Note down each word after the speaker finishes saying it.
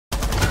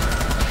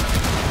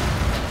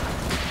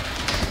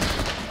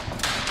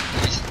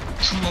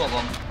two of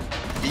them.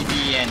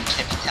 BB and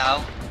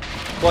Capital.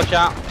 Watch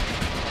out.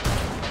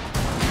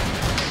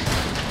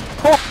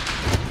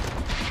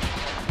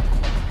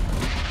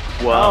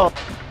 Wow.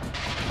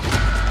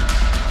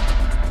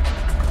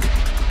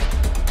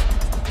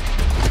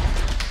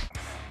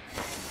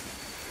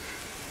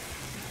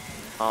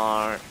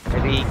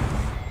 Maybe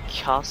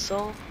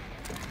castle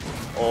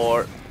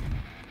or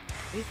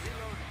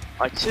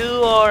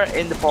two are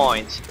in the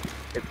point.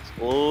 It's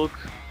Luke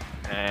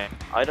and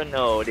I don't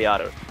know the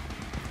other.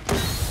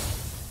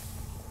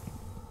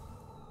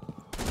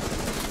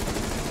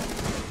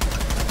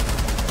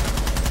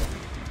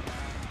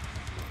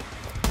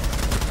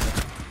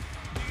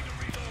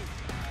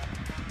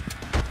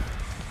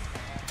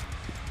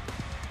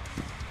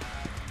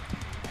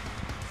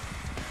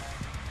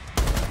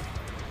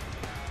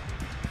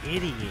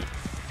 Idiot.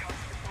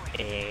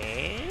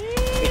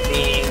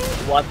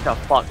 What the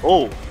fuck?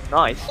 Oh,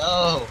 nice.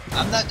 No,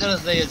 I'm not gonna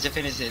say a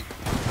definitive.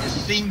 A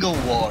single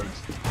word.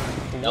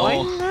 No. Why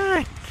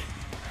not?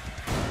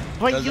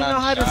 But 'Cause you know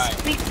I'm how to shy.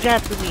 speak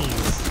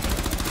Japanese.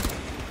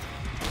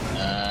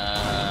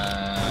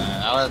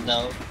 I don't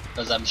know,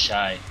 cause I'm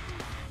shy.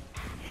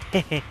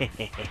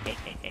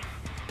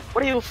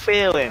 What are you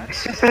feeling?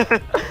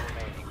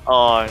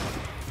 Oh,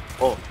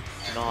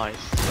 nice.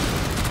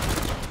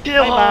 Bye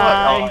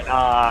bye. Oh,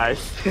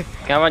 nice.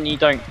 Come on, you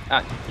don't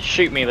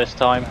shoot me this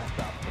time.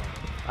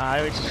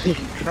 I would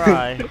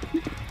try.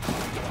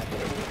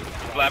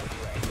 Flap.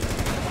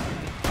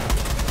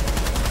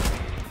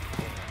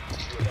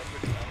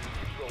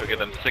 Look at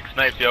them 6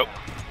 snipes, yo.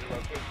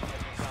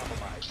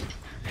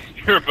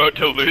 You're about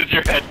to lose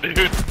your head,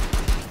 dude.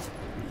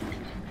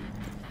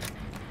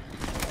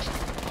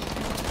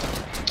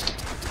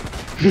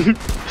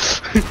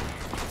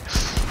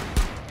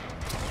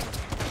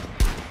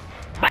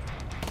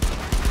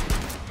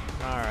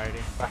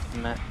 Alrighty. Back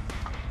in there.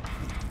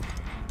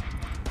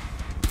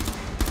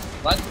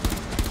 What?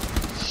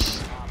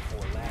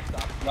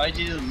 Why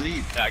did you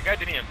leave? That guy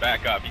didn't even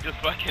back up, he just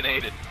fucking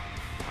ate it.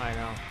 I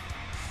know.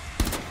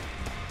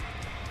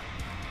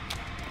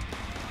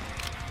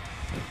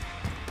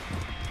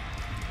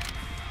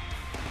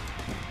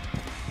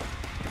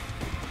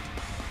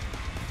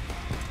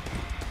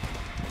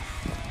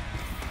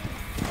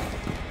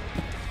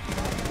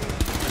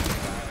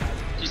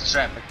 He's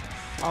traffic.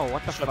 Oh,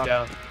 what the Shut fuck?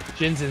 down.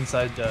 Jin's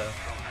inside the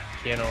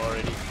piano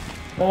already.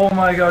 Oh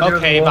my god,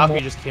 Okay, there's one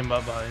Valkyrie more. just came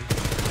up behind.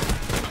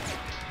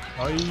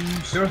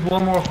 Nice. There's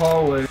one more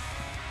hallway.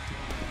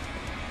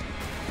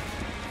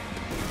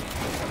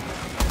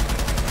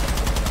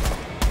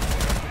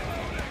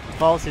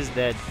 False is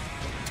dead.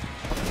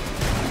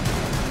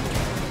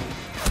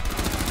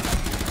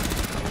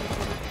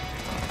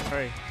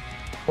 Hurry.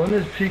 One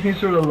is peeking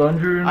through the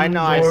lungeon I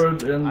know,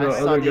 board, and I the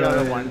saw other the guy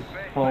other is one.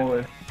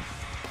 hallway.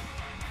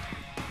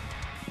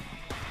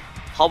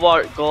 How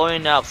about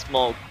going up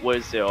smoke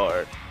with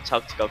your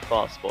tactical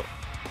crossbow?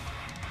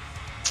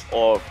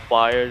 Or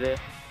fire there?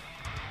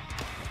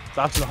 It's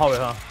after the hallway,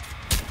 huh?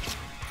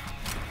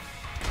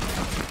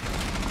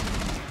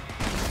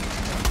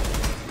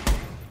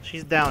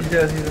 She's down.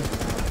 Yeah,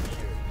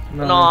 he's...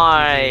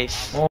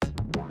 Nice.